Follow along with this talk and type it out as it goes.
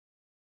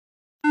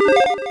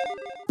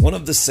One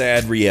of the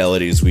sad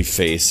realities we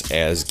face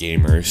as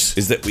gamers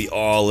is that we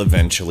all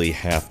eventually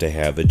have to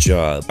have a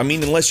job. I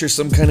mean, unless you're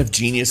some kind of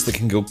genius that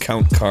can go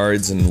count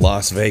cards in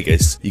Las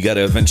Vegas, you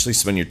gotta eventually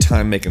spend your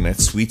time making that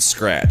sweet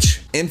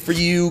scratch. And for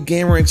you,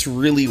 Gameranx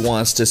really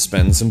wants to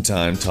spend some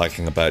time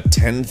talking about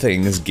 10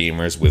 things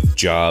gamers with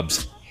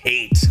jobs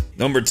hate.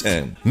 Number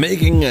 10.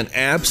 Making an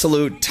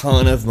absolute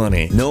ton of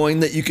money,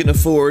 knowing that you can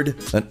afford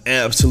an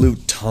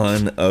absolute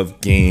ton of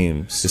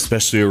games,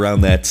 especially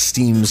around that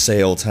Steam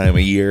sale time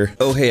of year.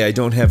 Oh hey, I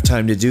don't have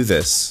time to do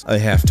this. I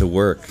have to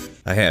work.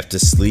 I have to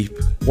sleep.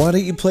 Why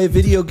don't you play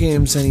video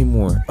games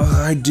anymore?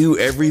 Oh, I do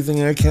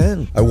everything I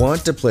can. I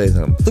want to play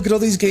them. Look at all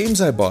these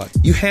games I bought.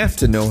 You have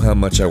to know how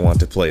much I want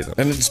to play them.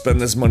 I didn't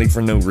spend this money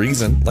for no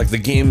reason. Like the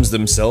games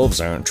themselves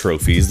aren't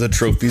trophies, the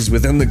trophies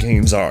within the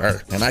games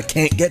are. And I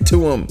can't get to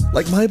them.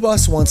 Like my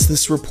boss wants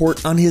this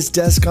report on his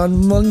desk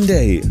on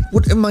Monday.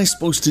 What am I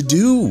supposed to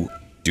do?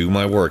 Do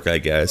my work, I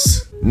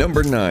guess.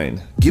 Number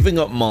 9. Giving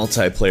up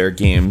multiplayer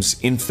games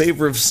in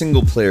favor of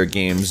single-player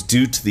games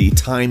due to the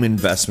time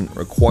investment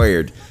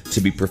required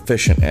to be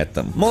proficient at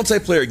them.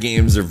 Multiplayer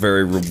games are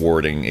very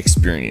rewarding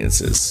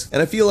experiences,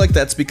 and I feel like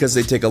that's because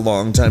they take a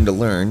long time to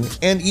learn,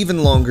 and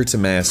even longer to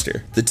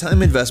master. The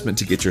time investment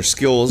to get your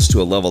skills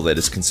to a level that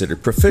is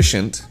considered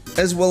proficient,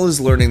 as well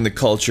as learning the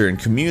culture and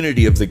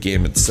community of the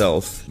game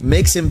itself,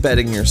 makes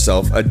embedding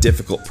yourself a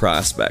difficult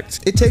prospect.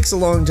 It takes a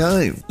long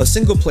time. A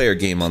single-player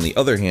game, on the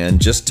other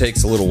hand, just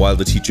takes a little while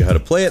to teach you how to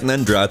play it and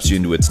then drops you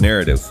into its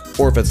narrative.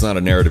 Or if it's not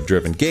a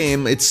narrative-driven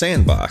game, it's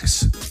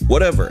sandbox.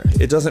 Whatever,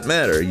 it doesn't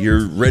matter,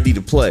 you're ready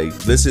to play.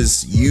 This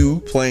is you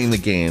playing the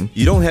game.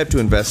 You don't have to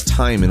invest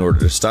time in order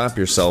to stop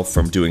yourself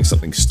from doing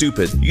something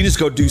stupid. You can just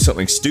go do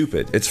something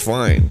stupid. It's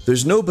fine.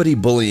 There's nobody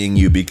bullying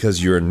you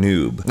because you're a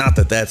noob. Not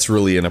that that's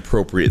really an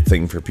appropriate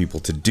thing for people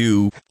to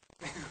do.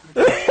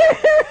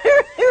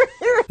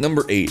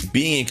 Number 8.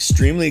 Being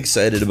extremely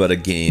excited about a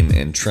game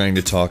and trying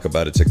to talk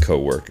about it to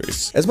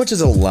coworkers. As much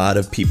as a lot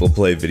of people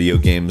play video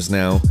games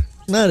now,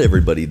 not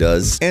everybody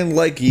does. And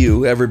like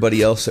you,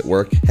 everybody else at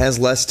work has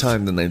less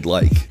time than they'd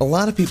like. A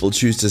lot of people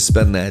choose to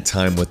spend that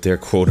time with their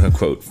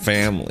quote-unquote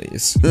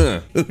families.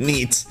 Who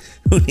needs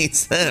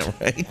that,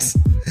 right?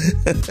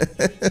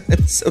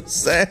 It's so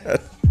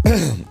sad.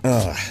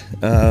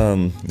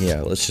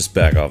 Yeah, let's just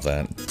back off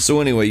that. So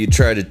anyway, you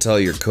try to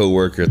tell your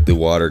coworker at the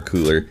water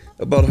cooler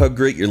about how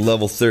great your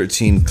level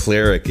 13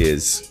 cleric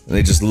is, and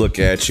they just look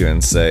at you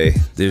and say,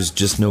 "There's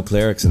just no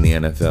clerics in the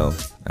NFL.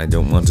 I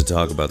don't want to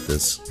talk about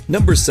this."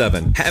 Number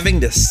 7.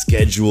 Having to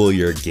schedule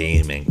your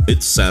gaming.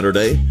 It's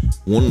Saturday,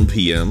 1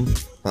 p.m.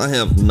 I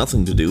have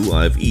nothing to do.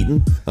 I've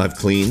eaten, I've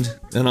cleaned,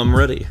 and I'm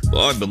ready.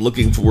 I've been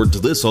looking forward to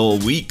this all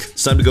week.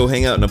 It's time to go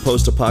hang out in a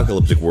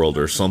post-apocalyptic world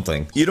or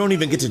something. You don't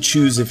even get to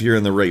choose if you're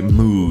in the right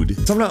mood.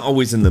 So I'm not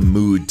always in the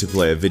mood to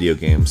play a video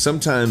game.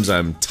 Sometimes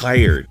I'm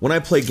tired. When I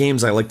play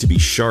games, I like to be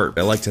sharp.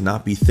 I like to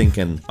not be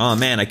thinking, oh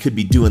man, I could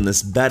be doing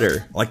this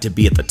better. I like to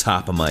be at the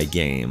top of my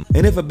game.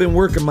 And if I've been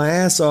working my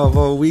ass off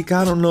all week,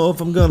 I don't know if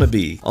I'm gonna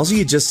be. Also,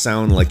 you just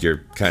sound like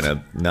you're kind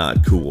of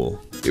not cool.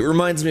 It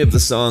reminds me of the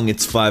song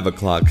It's 5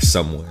 O'Clock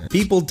Somewhere.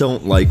 People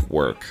don't like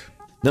work.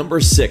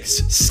 Number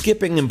 6.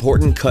 Skipping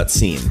important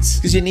cutscenes.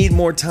 Because you need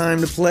more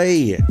time to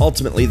play.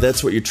 Ultimately,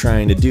 that's what you're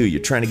trying to do.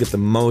 You're trying to get the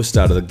most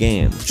out of the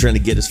game. You're trying to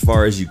get as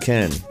far as you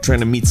can.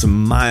 Trying to meet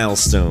some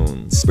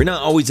milestones. We're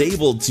not always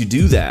able to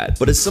do that,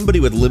 but as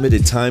somebody with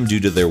limited time due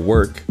to their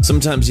work,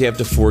 sometimes you have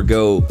to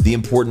forego the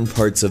important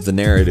parts of the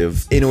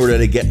narrative in order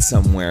to get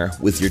somewhere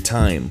with your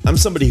time. I'm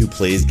somebody who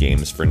plays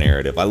games for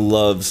narrative. I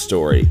love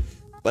story.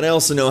 But I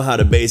also know how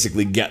to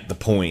basically get the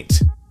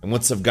point. And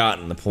once I've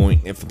gotten the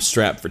point, if I'm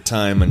strapped for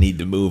time, I need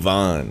to move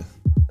on.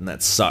 And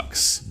that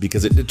sucks,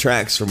 because it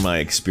detracts from my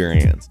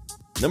experience.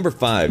 Number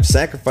 5.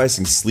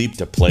 Sacrificing sleep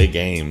to play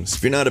games.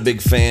 If you're not a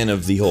big fan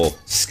of the whole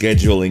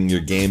scheduling your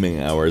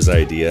gaming hours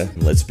idea,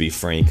 and let's be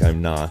frank,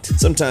 I'm not.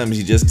 Sometimes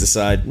you just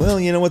decide, well,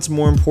 you know what's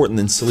more important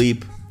than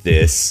sleep?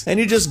 This. And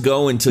you just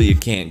go until you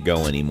can't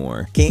go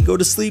anymore. Can't go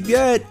to sleep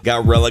yet.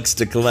 Got relics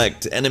to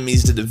collect,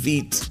 enemies to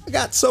defeat. I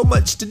got so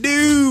much to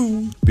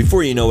do.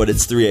 Before you know it,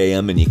 it's 3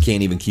 a.m. and you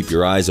can't even keep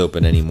your eyes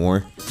open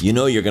anymore. You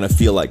know you're gonna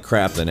feel like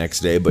crap the next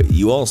day, but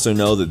you also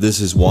know that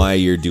this is why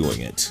you're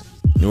doing it.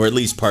 Or at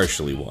least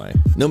partially why.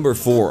 Number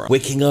 4.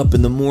 Waking up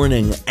in the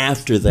morning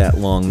after that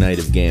long night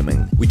of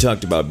gaming. We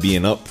talked about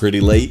being up pretty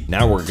late.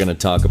 Now we're gonna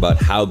talk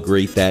about how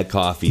great that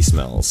coffee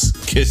smells.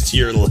 Cause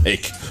you're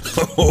like,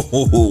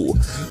 oh,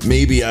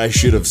 maybe I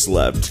should have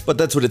slept. But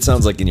that's what it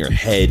sounds like in your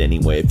head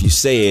anyway. If you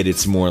say it,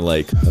 it's more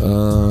like,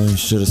 I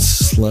should have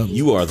slept.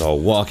 You are the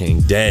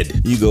walking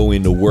dead. You go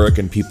into work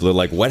and people are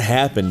like, what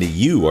happened to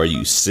you? Are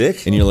you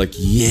sick? And you're like,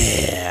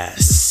 yeah,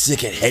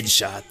 sick at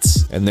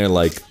headshots. And they're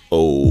like,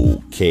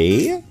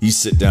 okay. You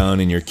sit down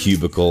in your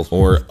cubicle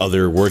or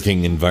other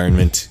working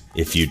environment.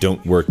 If you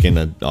don't work in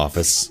an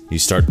office, you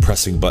start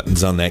pressing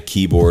buttons on that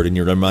keyboard and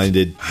you're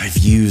reminded, I've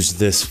used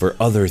this for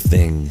other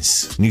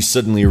things. And you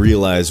suddenly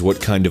realize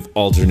what kind of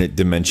alternate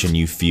dimension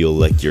you feel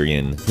like you're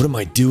in. What am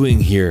I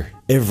doing here?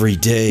 every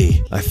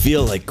day. I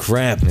feel like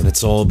crap, and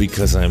it's all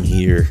because I'm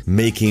here,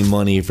 making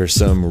money for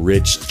some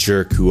rich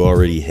jerk who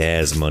already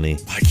has money.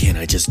 Why can't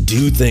I just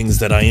do things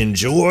that I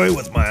enjoy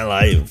with my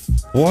life?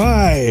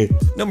 Why?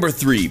 Number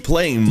 3,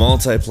 playing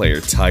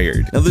multiplayer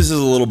tired. Now this is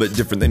a little bit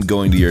different than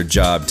going to your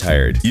job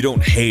tired. You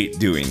don't hate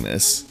doing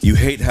this. You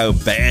hate how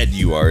bad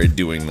you are at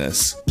doing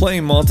this.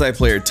 Playing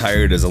multiplayer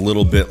tired is a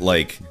little bit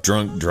like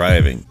drunk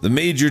driving. The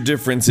major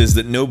difference is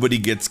that nobody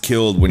gets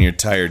killed when you're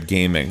tired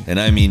gaming. And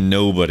I mean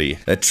nobody.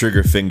 That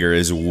trigger finger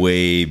is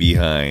way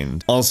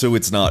behind. Also,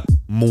 it's not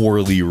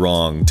morally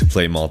wrong to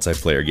play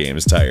multiplayer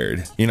games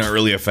tired. You're not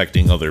really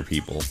affecting other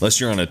people. Unless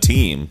you're on a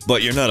team,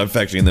 but you're not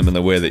affecting them in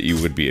the way that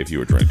you would be if you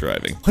were drunk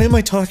driving. Why am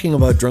I talking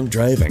about drunk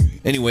driving?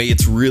 Anyway,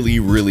 it's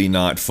really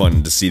not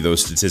fun to see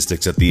those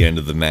statistics at the end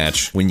of the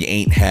match when you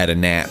ain't had a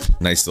nap,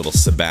 nice little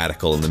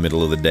sabbatical in the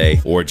middle of the day,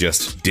 or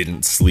just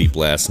didn't sleep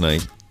last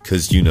night.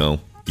 'Cause you know,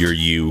 you're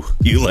you.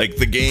 You like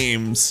the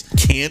games.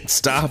 Can't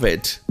stop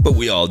it. But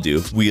we all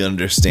do. We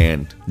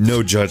understand.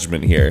 No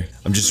judgment here.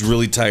 I'm just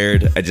really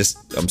tired.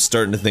 I'm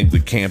starting to think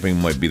that camping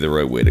might be the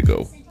right way to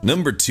go.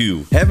 Number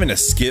 2, having to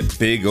skip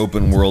big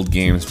open world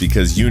games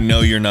because you know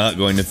you're not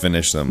going to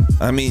finish them.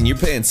 I mean, you're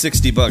paying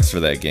 $60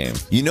 for that game.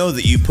 You know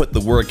that you put the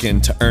work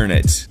in to earn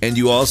it, and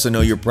you also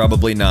know you're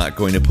probably not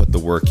going to put the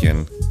work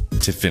in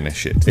to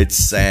finish it. It's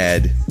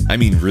sad. I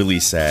mean really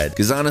sad.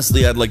 Because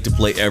honestly, I'd like to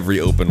play every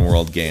open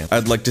world game.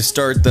 I'd like to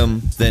start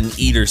them, then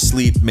eat or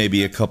sleep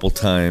maybe a couple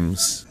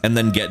times, and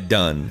then get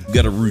done. You've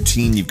got a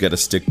routine you've got to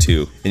stick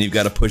to, and you've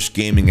got to push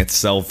gaming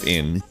itself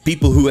in.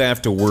 People who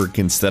have to work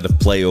instead of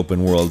play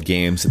open world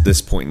games at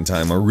this point in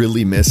time are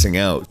really missing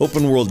out.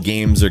 Open world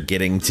games are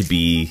getting to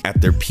be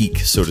at their peak,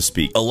 so to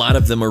speak. A lot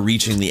of them are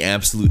reaching the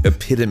absolute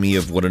epitome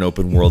of what an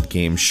open world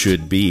game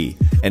should be.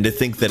 And to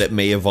think that it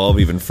may evolve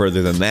even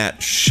further than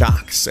that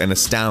shocks and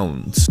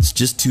astounds. It's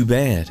just too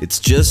bad. It's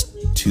just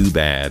too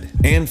bad.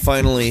 And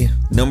finally,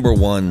 number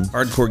 1,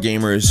 hardcore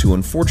gamers who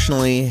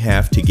unfortunately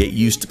have to get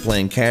used to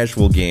playing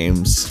casual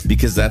games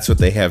because that's what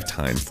they have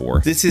time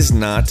for. This is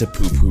not to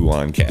poo-poo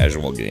on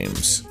casual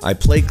games. I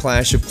play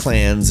Clash of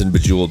Clans and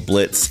Bejeweled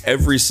Blitz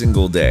every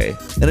single day,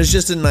 and it's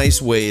just a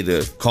nice way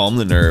to calm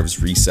the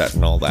nerves, reset,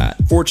 and all that.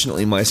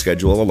 Fortunately, my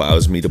schedule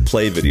allows me to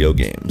play video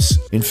games.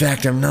 In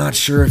fact, I'm not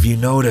sure if you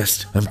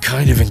noticed, I'm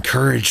kind of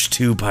encouraged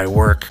to by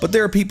work. But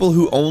there are people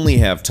who only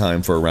have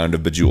time for a round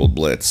of Bejeweled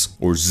Blitz,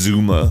 or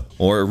Zuma,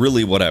 or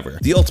really whatever.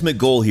 The ultimate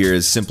goal here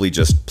is simply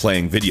just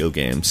playing video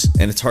games,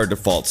 and it's hard to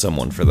fault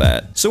someone for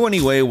that. So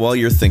anyway, while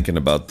you're thinking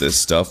about this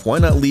stuff, why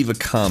not leave a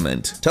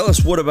comment? Tell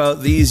us what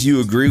about these you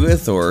agree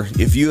with, or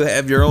if you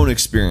have your own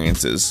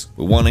experiences.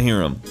 We want to hear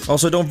them.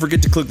 Also, don't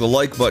forget to click the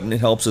like button, it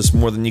helps us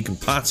more than you can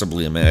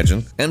possibly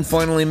imagine. And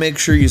finally, make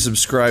sure you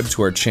subscribe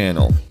to our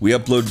channel. We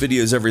upload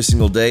videos every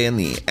single day, and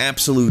the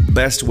absolute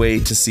best way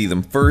to see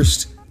them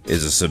first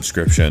is a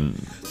subscription.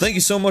 Thank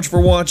you so much for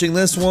watching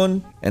this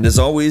one, and as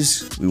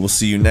always, we will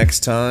see you next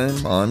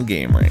time on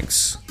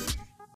Gameranx.